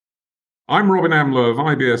I'm Robin Amler of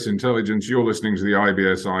IBS Intelligence. You're listening to the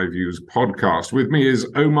IBS iViews podcast. With me is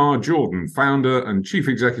Omar Jordan, founder and chief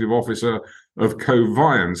executive officer of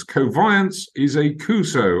Coviance. Coviance is a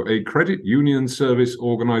CUSO, a credit union service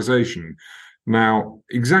organization. Now,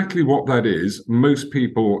 exactly what that is, most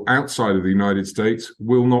people outside of the United States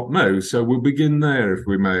will not know. So we'll begin there, if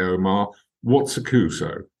we may, Omar. What's a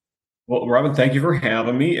CUSO? Well, Robin, thank you for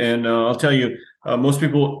having me. And I'll tell you, most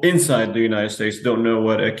people inside the United States don't know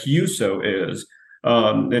what a CUSO is.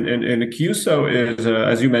 And a CUSO is,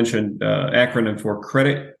 as you mentioned, acronym for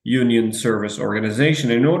Credit Union Service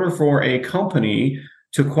Organization. In order for a company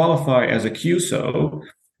to qualify as a CUSO,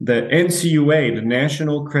 the NCUA, the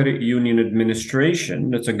National Credit Union Administration,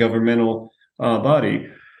 that's a governmental body,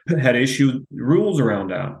 had issued rules around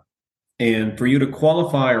that. And for you to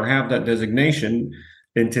qualify or have that designation,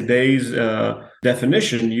 in today's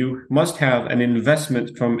definition, you must have an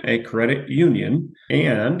investment from a credit union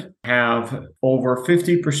and have over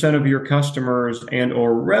 50% of your customers and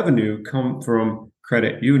or revenue come from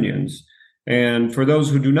credit unions. And for those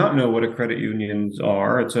who do not know what a credit unions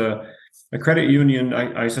are, it's a credit union.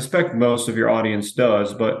 I suspect most of your audience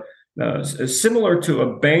does, but similar to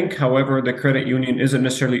a bank. However, the credit union isn't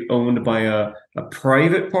necessarily owned by a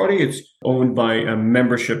private party. It's owned by a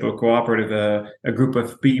membership, a cooperative, a group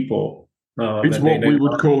of people. It's what we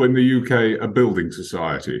would call in the UK a building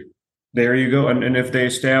society. There you go. And if they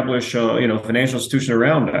establish financial institution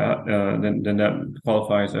around that, then that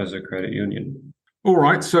qualifies as a credit union. All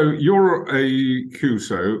right. So you're a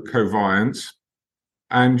CUSO, Coviance,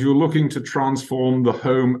 and you're looking to transform the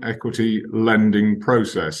home equity lending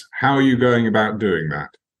process. How are you going about doing that?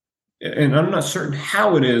 And I'm not certain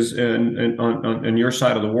how it is on your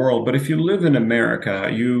side of the world, but if you live in America,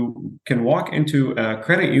 you can walk into a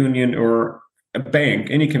credit union or a bank,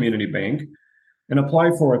 any community bank, and apply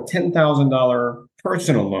for a $10,000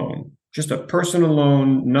 personal loan, just a personal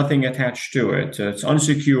loan, nothing attached to it. It's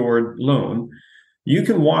unsecured loan. You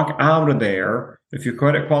can walk out of there. If your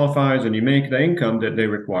credit qualifies and you make the income that they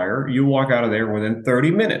require, you walk out of there within 30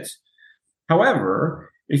 minutes. However,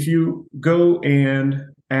 if you go and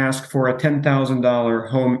ask for a $10,000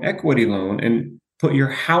 home equity loan and put your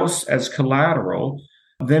house as collateral,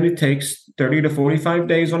 then it takes 30 to 45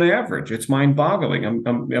 days on average. It's mind-boggling.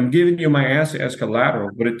 I'm giving you my asset as collateral,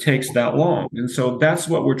 but it takes that long. And so that's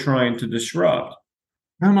what we're trying to disrupt.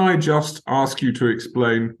 Can I just ask you to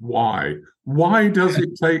explain why? Why does it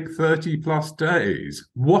take 30 plus days?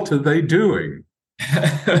 What are they doing?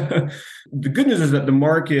 The good news is that the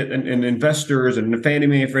market and investors and the Fannie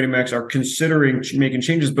Mae and Freddie Macs are considering making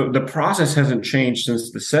changes, but the process hasn't changed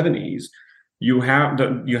since the 70s. You have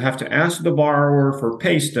to ask the borrower for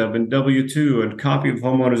pay stub and W-2 and copy of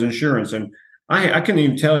homeowners insurance. And I couldn't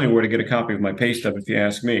even tell you where to get a copy of my pay stub if you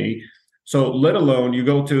ask me. So let alone you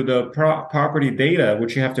go to the property data,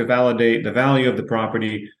 which you have to validate the value of the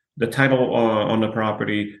property, the title on the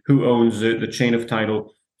property, who owns it, the chain of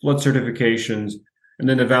title, flood certifications, and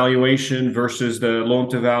then the valuation versus the loan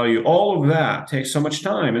to value. All of that takes so much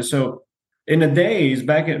time. And so in the days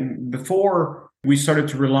before we started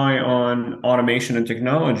to rely on automation and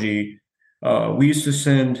technology, we used to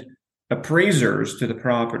send appraisers to the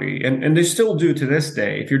property. And they still do to this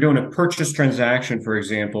day. If you're doing a purchase transaction, for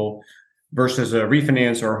example, versus a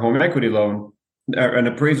refinance or a home equity loan, an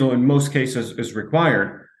appraisal in most cases is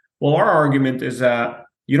required. Well, our argument is that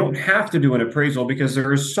you don't have to do an appraisal because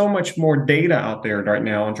there is so much more data out there right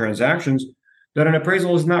now on transactions that an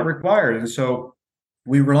appraisal is not required. And so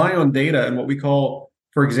we rely on data and what we call,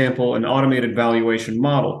 for example, an automated valuation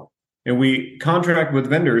model. And we contract with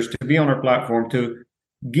vendors to be on our platform to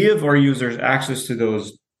give our users access to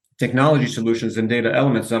those technology solutions and data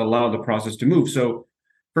elements that allow the process to move. So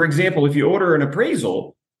for example, if you order an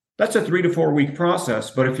appraisal, that's a 3 to 4 week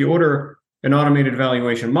process. But if you order an automated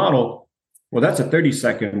valuation model, well, that's a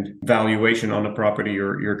 30-second valuation on the property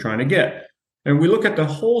you're trying to get. And we look at the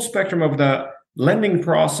whole spectrum of the lending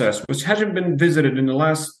process, which hasn't been visited in the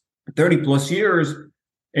last 30 plus years.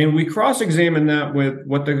 And we cross-examine that with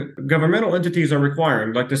what the governmental entities are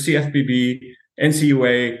requiring, like the CFPB,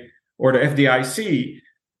 NCUA, or the FDIC.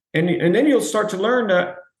 And then you'll start to learn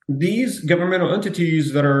that these governmental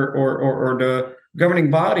entities that are, or the governing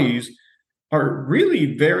bodies are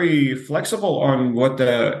really very flexible on what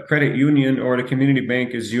the credit union or the community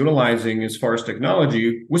bank is utilizing as far as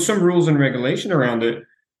technology with some rules and regulation around it.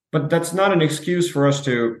 But that's not an excuse for us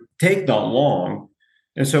to take that long.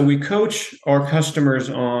 And so we coach our customers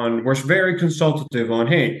on, we're very consultative on,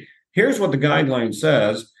 hey, here's what the guideline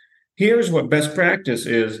says. Here's what best practice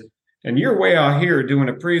is. And you're way out here doing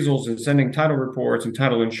appraisals and sending title reports and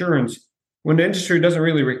title insurance when the industry doesn't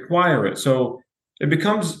really require it. So it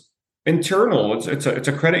becomes Internal. It's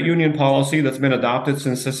a credit union policy that's been adopted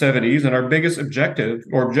since the 70s, and our biggest objective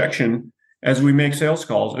or objection as we make sales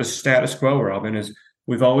calls is status quo, Robin, is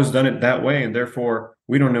we've always done it that way, and therefore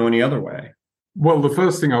we don't know any other way. Well, the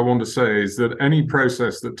first thing I want to say is that any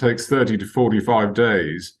process that takes 30 to 45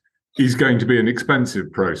 days is going to be an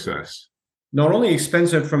expensive process. Not only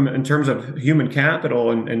expensive in terms of human capital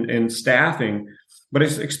and staffing, but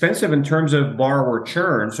it's expensive in terms of borrower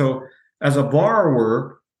churn. So as a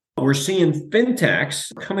borrower, we're seeing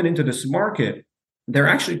fintechs coming into this market. They're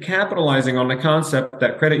actually capitalizing on the concept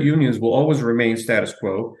that credit unions will always remain status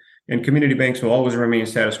quo and community banks will always remain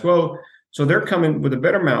status quo. So they're coming with a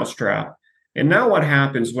better mousetrap. And now what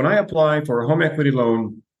happens when I apply for a home equity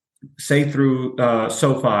loan, say through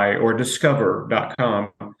SoFi or Discover.com,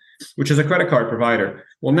 which is a credit card provider?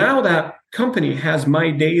 Well, now that company has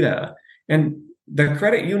my data, and the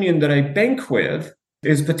credit union that I bank with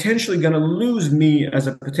is potentially going to lose me as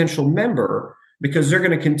a potential member because they're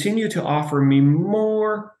going to continue to offer me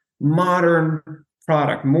more modern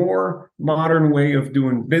product, more modern way of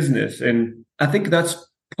doing business. And I think that's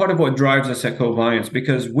part of what drives us at Coviance,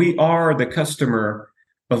 because we are the customer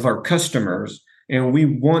of our customers, and we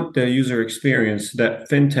want the user experience that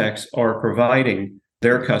fintechs are providing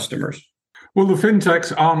their customers. Well, the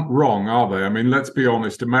fintechs aren't wrong, are they? I mean, let's be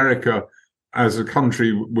honest. America as a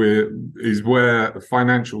country is where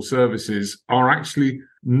financial services are actually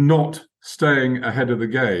not staying ahead of the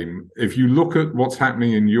game. If you look at what's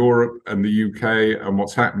happening in Europe and the UK and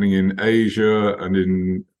what's happening in Asia and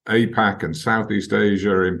in APAC and Southeast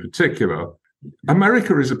Asia in particular,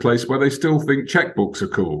 America is a place where they still think checkbooks are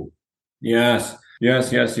cool. Yes. You got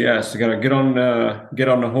to get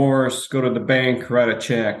on the horse, go to the bank, write a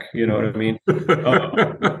check. You know what I mean?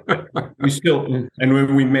 We still, and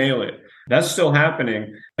when we mail it, that's still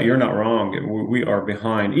happening. You're not wrong. We are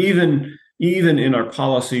behind. Even in our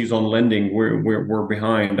policies on lending, we're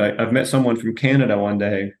behind. I've met someone from Canada one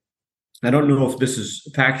day. I don't know if this is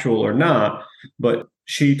factual or not, but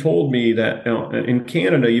she told me that in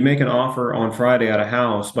Canada, you make an offer on Friday at a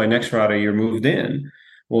house. By next Friday, you're moved in.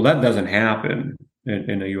 Well, that doesn't happen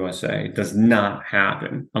in the USA. It does not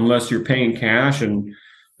happen unless you're paying cash and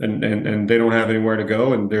they don't have anywhere to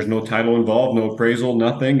go and there's no title involved, no appraisal,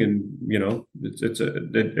 nothing. And,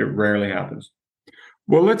 it rarely happens.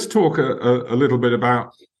 Well, let's talk a little bit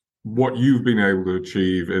about what you've been able to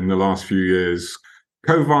achieve in the last few years.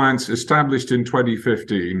 Coviance, established in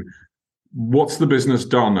 2015. What's the business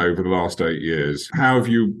done over the last 8 years? How have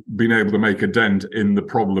you been able to make a dent in the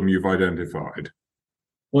problem you've identified?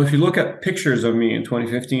 Well, if you look at pictures of me in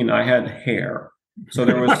 2015, I had hair. So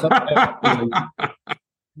there was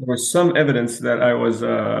some evidence that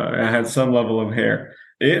I had some level of hair.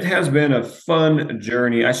 It has been a fun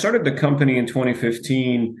journey. I started the company in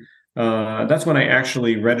 2015. That's when I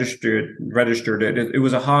actually registered it. It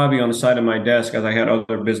was a hobby on the side of my desk as I had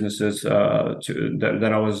other businesses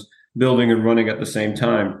that I was building and running at the same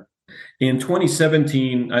time. In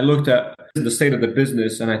 2017, I looked at the state of the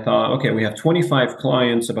business and I thought, okay, we have 25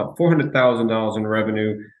 clients, about $400,000 in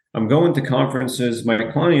revenue. I'm going to conferences. My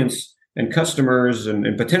clients and customers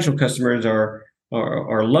and potential customers are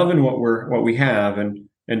loving what we have, and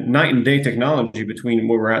night and day technology between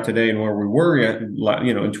where we're at today and where we were at, in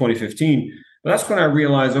 2015. But that's when I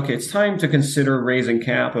realized, okay, it's time to consider raising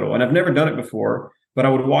capital. And I've never done it before, but I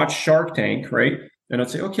would watch Shark Tank, right? And I'd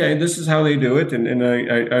say, okay, this is how they do it. And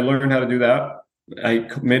I learned how to do that. I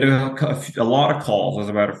made a lot of calls, as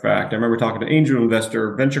a matter of fact. I remember talking to angel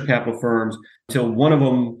investor, venture capital firms, until one of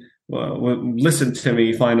them listened to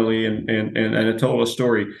me finally and I told a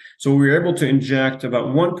story. So we were able to inject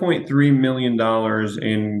about $1.3 million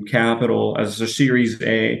in capital as a Series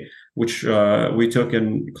A, which we took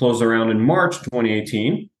and closed around in March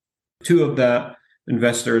 2018. Two of that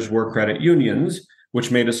investors were credit unions, which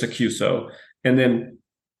made us a QSO. And then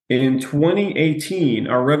in 2018,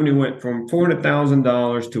 our revenue went from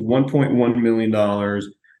 $400,000 to $1.1 million to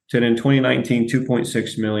then in 2019,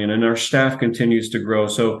 $2.6 million. And our staff continues to grow.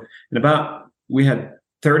 So we had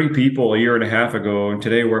 30 people a year and a half ago, and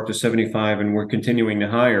today we're up to 75 and we're continuing to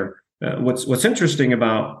hire. What's interesting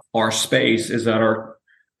about our space is that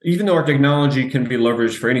even though our technology can be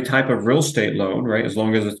leveraged for any type of real estate loan, right, as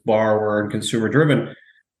long as it's borrower and consumer driven,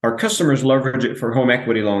 our customers leverage it for home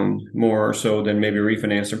equity loan more so than maybe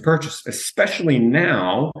refinance and purchase, especially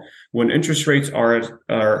now when interest rates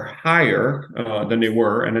are higher than they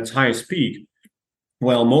were and its highest peak.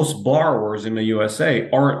 Well, most borrowers in the USA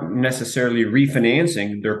aren't necessarily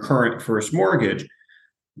refinancing their current first mortgage,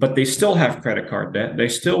 but they still have credit card debt. They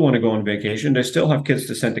still want to go on vacation. They still have kids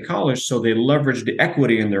to send to college. So they leverage the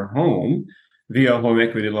equity in their home via home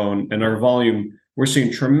equity loan. And our volume we're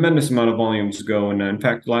seeing tremendous amount of volumes go. And in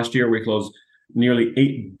fact, last year we closed nearly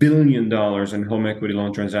 $8 billion in home equity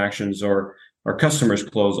loan transactions, or our customers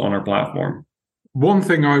close on our platform. One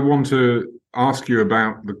thing I want to ask you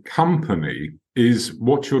about the company is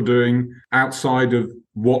what you're doing outside of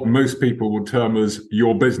what most people would term as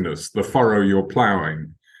your business, the furrow you're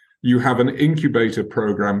plowing. You have an incubator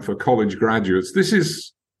program for college graduates. This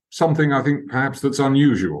is something I think perhaps that's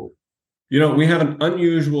unusual. We have an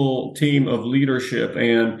unusual team of leadership,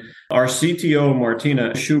 and our CTO,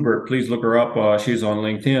 Martina Schubert, please look her up. She's on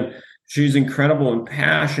LinkedIn. She's incredible and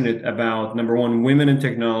passionate about, number one, women in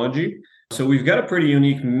technology. So we've got a pretty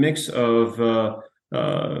unique mix of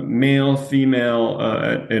male, female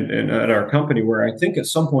at our company, where I think at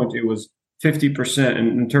some point it was 50%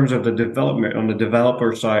 in terms of the development on the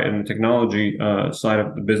developer side and technology side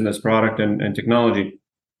of the business, product and technology.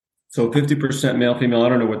 So 50% male, female. I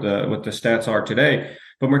don't know what the stats are today,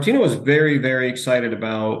 but Martina was very, very excited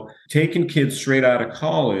about taking kids straight out of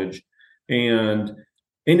college and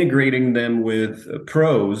integrating them with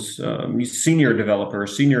pros, senior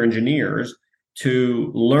developers, senior engineers, to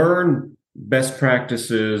learn best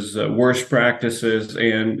practices, worst practices,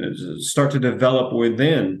 and start to develop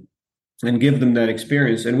within and give them that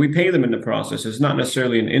experience. And we pay them in the process. It's not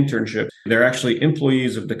necessarily an internship. They're actually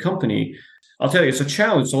employees of the company. I'll tell you, it's a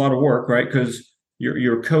challenge. It's a lot of work, right? Because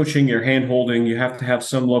you're coaching, you're hand-holding. You have to have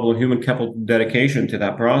some level of human capital dedication to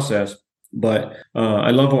that process. But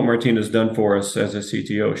I love what Martina's done for us as a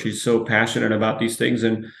CTO. She's so passionate about these things.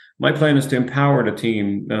 And my plan is to empower the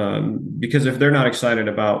team, because if they're not excited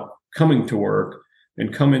about coming to work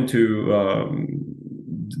and coming to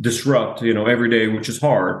disrupt, every day, which is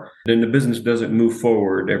hard, then the business doesn't move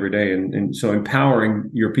forward every day. And so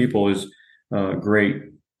empowering your people is great.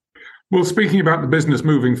 Well, speaking about the business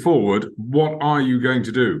moving forward, what are you going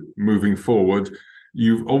to do moving forward?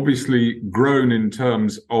 You've obviously grown in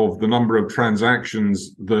terms of the number of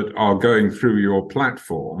transactions that are going through your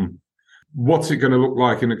platform. What's it going to look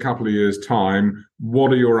like in a couple of years' time?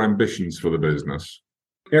 What are your ambitions for the business?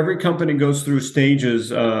 Every company goes through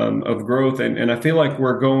stages of growth, and I feel like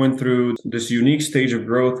we're going through this unique stage of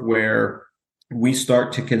growth where we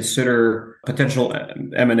start to consider potential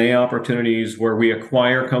M&A opportunities, where we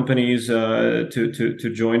acquire companies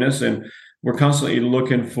to join us. And we're constantly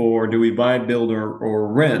looking for, do we buy, build, or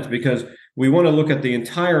rent? Because we want to look at the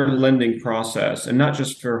entire lending process, and not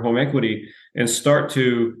just for home equity, and start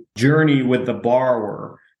to journey with the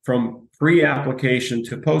borrower from pre-application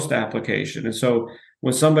to post-application. And so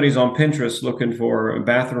when somebody's on Pinterest looking for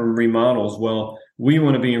bathroom remodels, well, we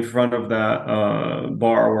want to be in front of that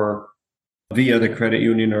borrower via the credit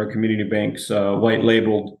union or community bank's white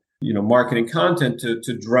labeled, marketing content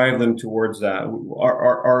to drive them towards that.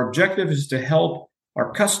 Our objective is to help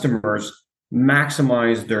our customers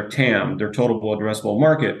maximize their TAM, their total addressable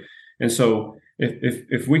market. And so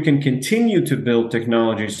if we can continue to build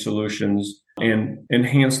technology solutions and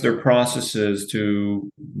enhance their processes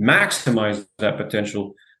to maximize that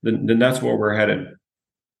potential, then that's where we're headed.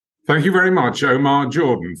 Thank you very much, Omar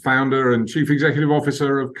Jordan, founder and chief executive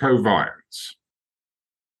officer of Coviance.